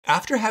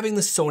After having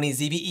the Sony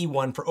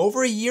ZV-E1 for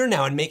over a year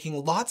now and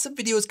making lots of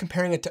videos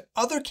comparing it to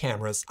other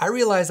cameras, I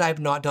realize I have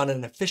not done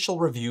an official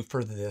review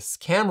for this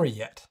camera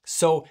yet.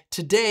 So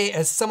today,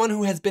 as someone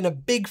who has been a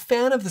big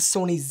fan of the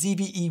Sony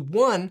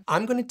ZV-E1,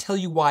 I'm going to tell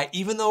you why,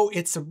 even though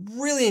it's a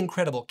really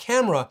incredible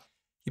camera,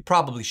 you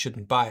probably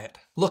shouldn't buy it.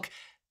 Look,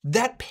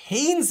 that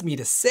pains me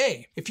to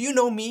say. If you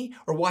know me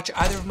or watch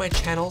either of my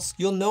channels,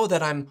 you'll know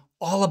that I'm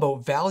all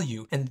about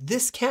value, and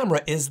this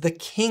camera is the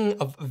king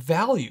of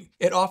value.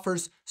 It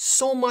offers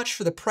so much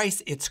for the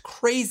price, it's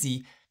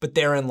crazy, but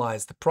therein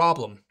lies the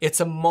problem. It's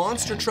a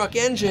monster truck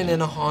engine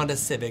in a Honda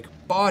Civic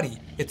body.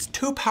 It's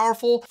too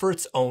powerful for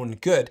its own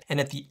good, and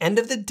at the end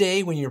of the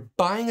day, when you're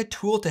buying a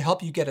tool to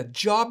help you get a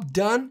job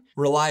done,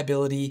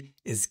 reliability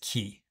is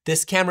key.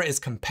 This camera is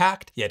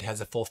compact, yet has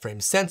a full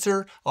frame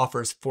sensor,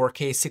 offers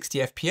 4K 60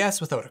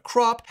 FPS without a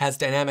crop, has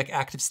dynamic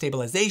active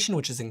stabilization,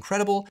 which is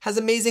incredible, has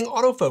amazing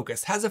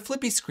autofocus, has a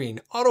flippy screen,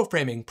 auto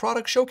framing,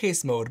 product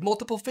showcase mode,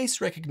 multiple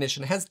face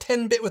recognition, has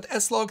 10-bit with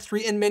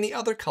S-Log3 and many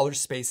other color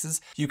spaces.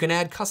 You can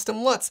add custom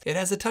LUTs. It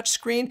has a touch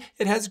screen,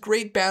 it has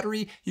great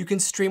battery, you can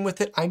stream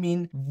with it. I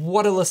mean,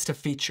 what a list of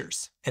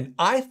features. And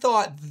I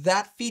thought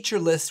that feature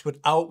list would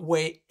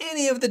outweigh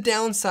any of the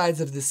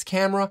downsides of this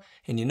camera,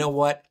 and you know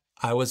what?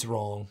 I was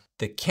wrong.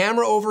 The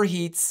camera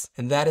overheats,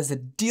 and that is a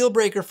deal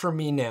breaker for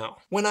me now.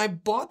 When I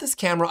bought this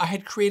camera, I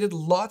had created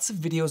lots of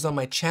videos on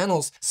my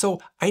channels, so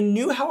I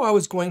knew how I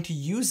was going to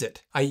use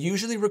it. I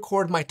usually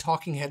record my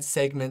talking head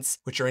segments,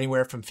 which are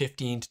anywhere from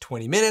 15 to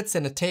 20 minutes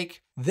in a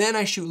take. Then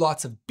I shoot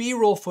lots of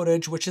B-roll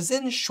footage, which is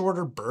in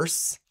shorter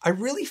bursts. I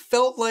really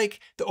felt like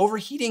the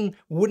overheating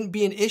wouldn't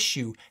be an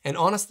issue, and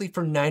honestly,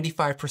 for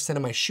 95%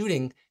 of my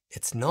shooting,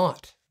 it's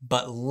not.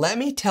 But let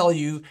me tell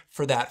you,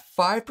 for that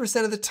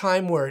 5% of the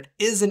time where it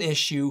is an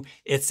issue,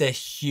 it's a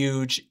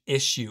huge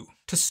issue.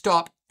 To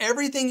stop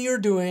everything you're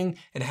doing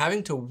and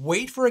having to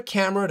wait for a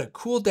camera to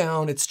cool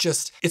down, it's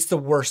the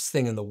worst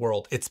thing in the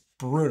world. It's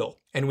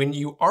brutal. And when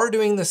you are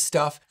doing this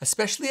stuff,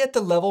 especially at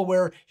the level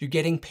where you're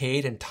getting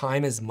paid and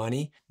time is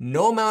money,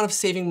 no amount of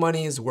saving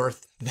money is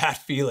worth that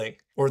feeling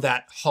or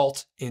that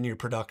halt in your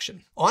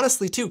production.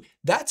 Honestly too,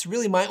 that's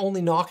really my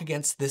only knock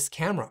against this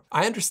camera.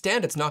 I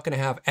understand it's not gonna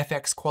have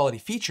FX quality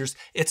features,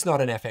 it's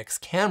not an FX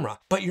camera,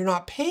 but you're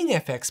not paying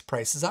FX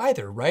prices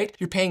either, right?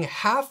 You're paying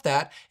half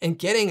that and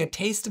getting a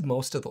taste of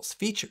most of those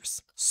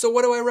features. So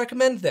what do I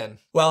recommend then?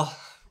 Well,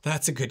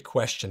 that's a good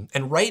question.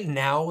 And right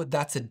now,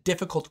 that's a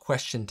difficult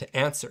question to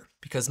answer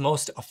because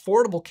most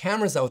affordable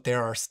cameras out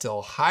there are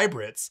still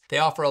hybrids. They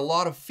offer a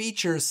lot of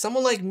features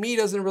someone like me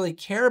doesn't really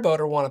care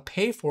about or want to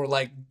pay for,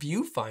 like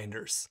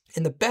viewfinders.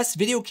 And the best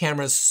video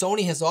cameras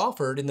Sony has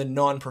offered in the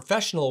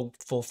non-professional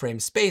full frame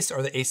space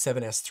are the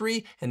A7S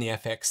III and the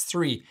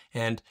FX3.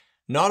 And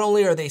not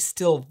only are they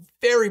still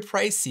very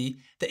pricey,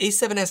 the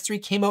A7S III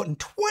came out in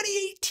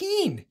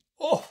 2018.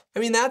 Oh, I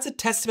mean, that's a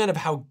testament of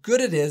how good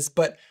it is,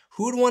 but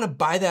who would want to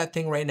buy that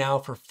thing right now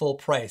for full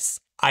price?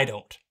 I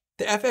don't.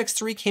 The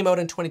FX3 came out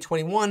in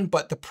 2021,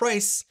 but the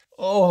price,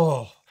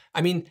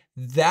 I mean,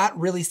 that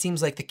really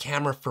seems like the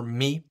camera for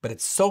me, but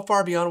it's so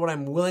far beyond what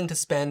I'm willing to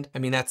spend. I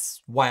mean,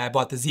 that's why I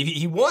bought the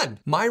ZV-E1.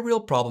 My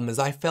real problem is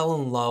I fell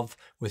in love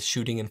with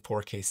shooting in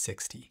 4K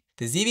 60.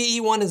 The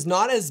ZV-E1 is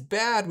not as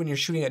bad when you're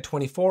shooting at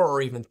 24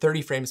 or even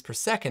 30 frames per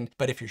second,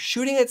 but if you're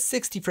shooting at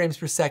 60 frames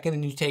per second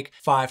and you take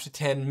 5 to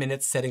 10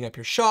 minutes setting up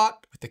your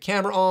shot with the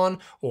camera on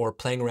or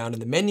playing around in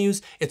the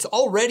menus, it's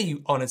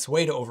already on its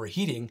way to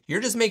overheating.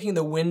 You're just making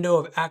the window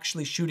of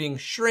actually shooting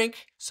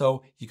shrink,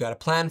 so you gotta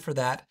plan for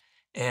that.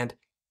 And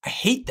I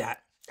hate that.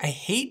 I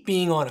hate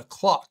being on a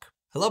clock.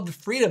 I love the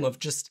freedom of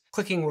just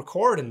clicking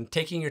record and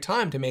taking your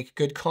time to make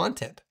good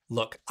content.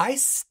 Look, I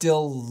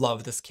still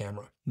love this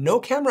camera. No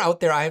camera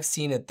out there I have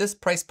seen at this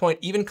price point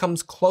even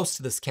comes close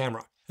to this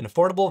camera. An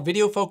affordable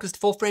video-focused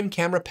full-frame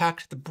camera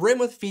packed to the brim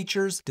with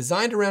features,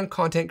 designed around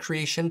content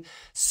creation.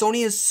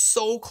 Sony is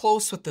so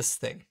close with this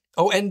thing.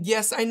 Oh, and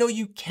yes, I know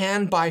you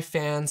can buy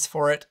fans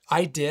for it.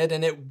 I did,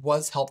 and it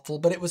was helpful,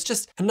 but it was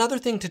just another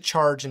thing to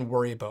charge and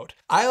worry about.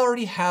 I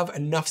already have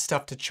enough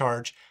stuff to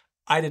charge.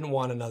 I didn't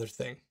want another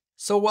thing.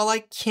 So while I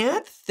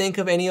can't think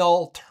of any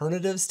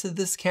alternatives to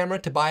this camera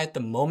to buy at the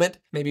moment,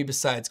 maybe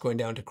besides going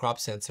down to crop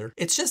sensor,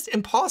 it's just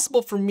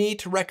impossible for me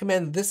to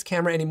recommend this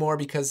camera anymore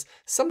because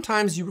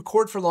sometimes you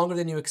record for longer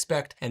than you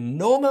expect and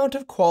no amount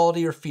of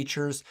quality or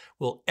features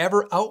will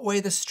ever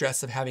outweigh the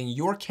stress of having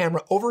your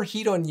camera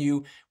overheat on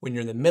you when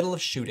you're in the middle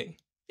of shooting.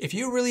 If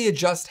you really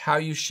adjust how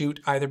you shoot,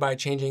 either by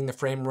changing the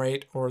frame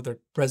rate or the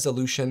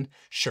resolution,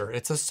 sure,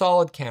 it's a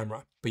solid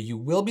camera, but you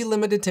will be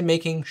limited to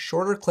making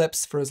shorter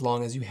clips for as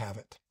long as you have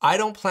it. I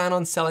don't plan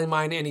on selling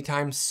mine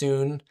anytime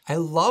soon. I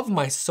love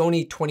my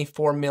Sony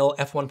 24mm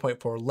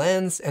f1.4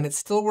 lens, and it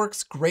still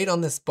works great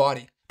on this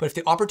body. But if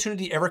the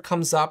opportunity ever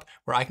comes up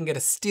where I can get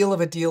a steal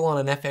of a deal on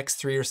an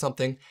FX3 or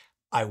something,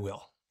 I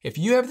will. If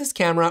you have this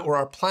camera or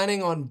are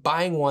planning on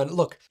buying one,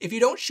 look, if you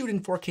don't shoot in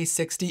 4K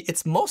 60,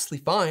 it's mostly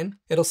fine.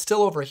 It'll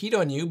still overheat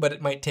on you, but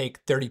it might take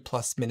 30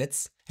 plus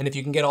minutes. And if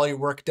you can get all your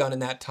work done in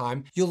that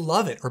time, you'll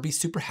love it or be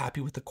super happy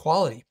with the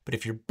quality. But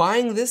if you're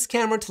buying this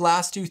camera to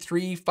last you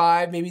 3,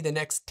 5, maybe the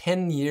next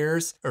 10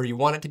 years, or you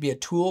want it to be a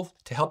tool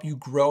to help you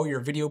grow your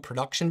video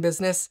production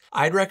business,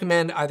 I'd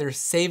recommend either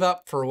save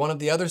up for one of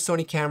the other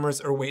Sony cameras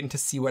or waiting to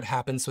see what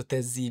happens with the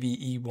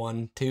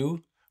ZV-E1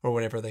 2, or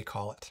whatever they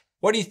call it.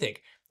 What do you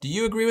think? Do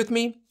you agree with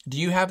me? Do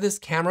you have this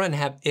camera and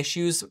have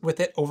issues with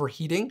it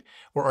overheating?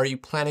 Or are you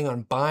planning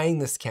on buying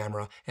this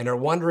camera and are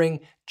wondering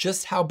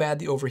just how bad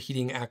the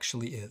overheating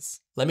actually is?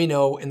 Let me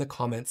know in the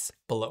comments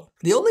below.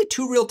 The only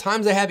 2 real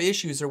times I have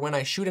issues are when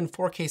I shoot in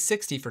 4K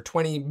 60 for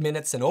 20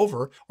 minutes and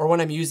over, or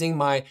when I'm using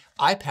my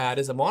iPad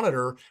as a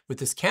monitor with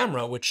this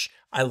camera, which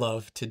I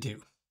love to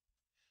do.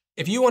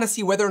 If you want to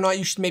see whether or not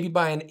you should maybe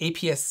buy an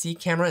APS-C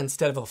camera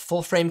instead of a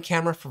full frame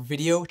camera for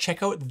video,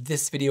 check out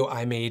this video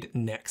I made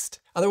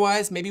next.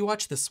 Otherwise, maybe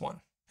watch this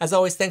one. As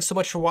always, thanks so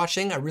much for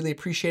watching. I really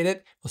appreciate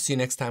it. We'll see you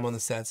next time on the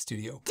SAD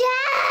Studio.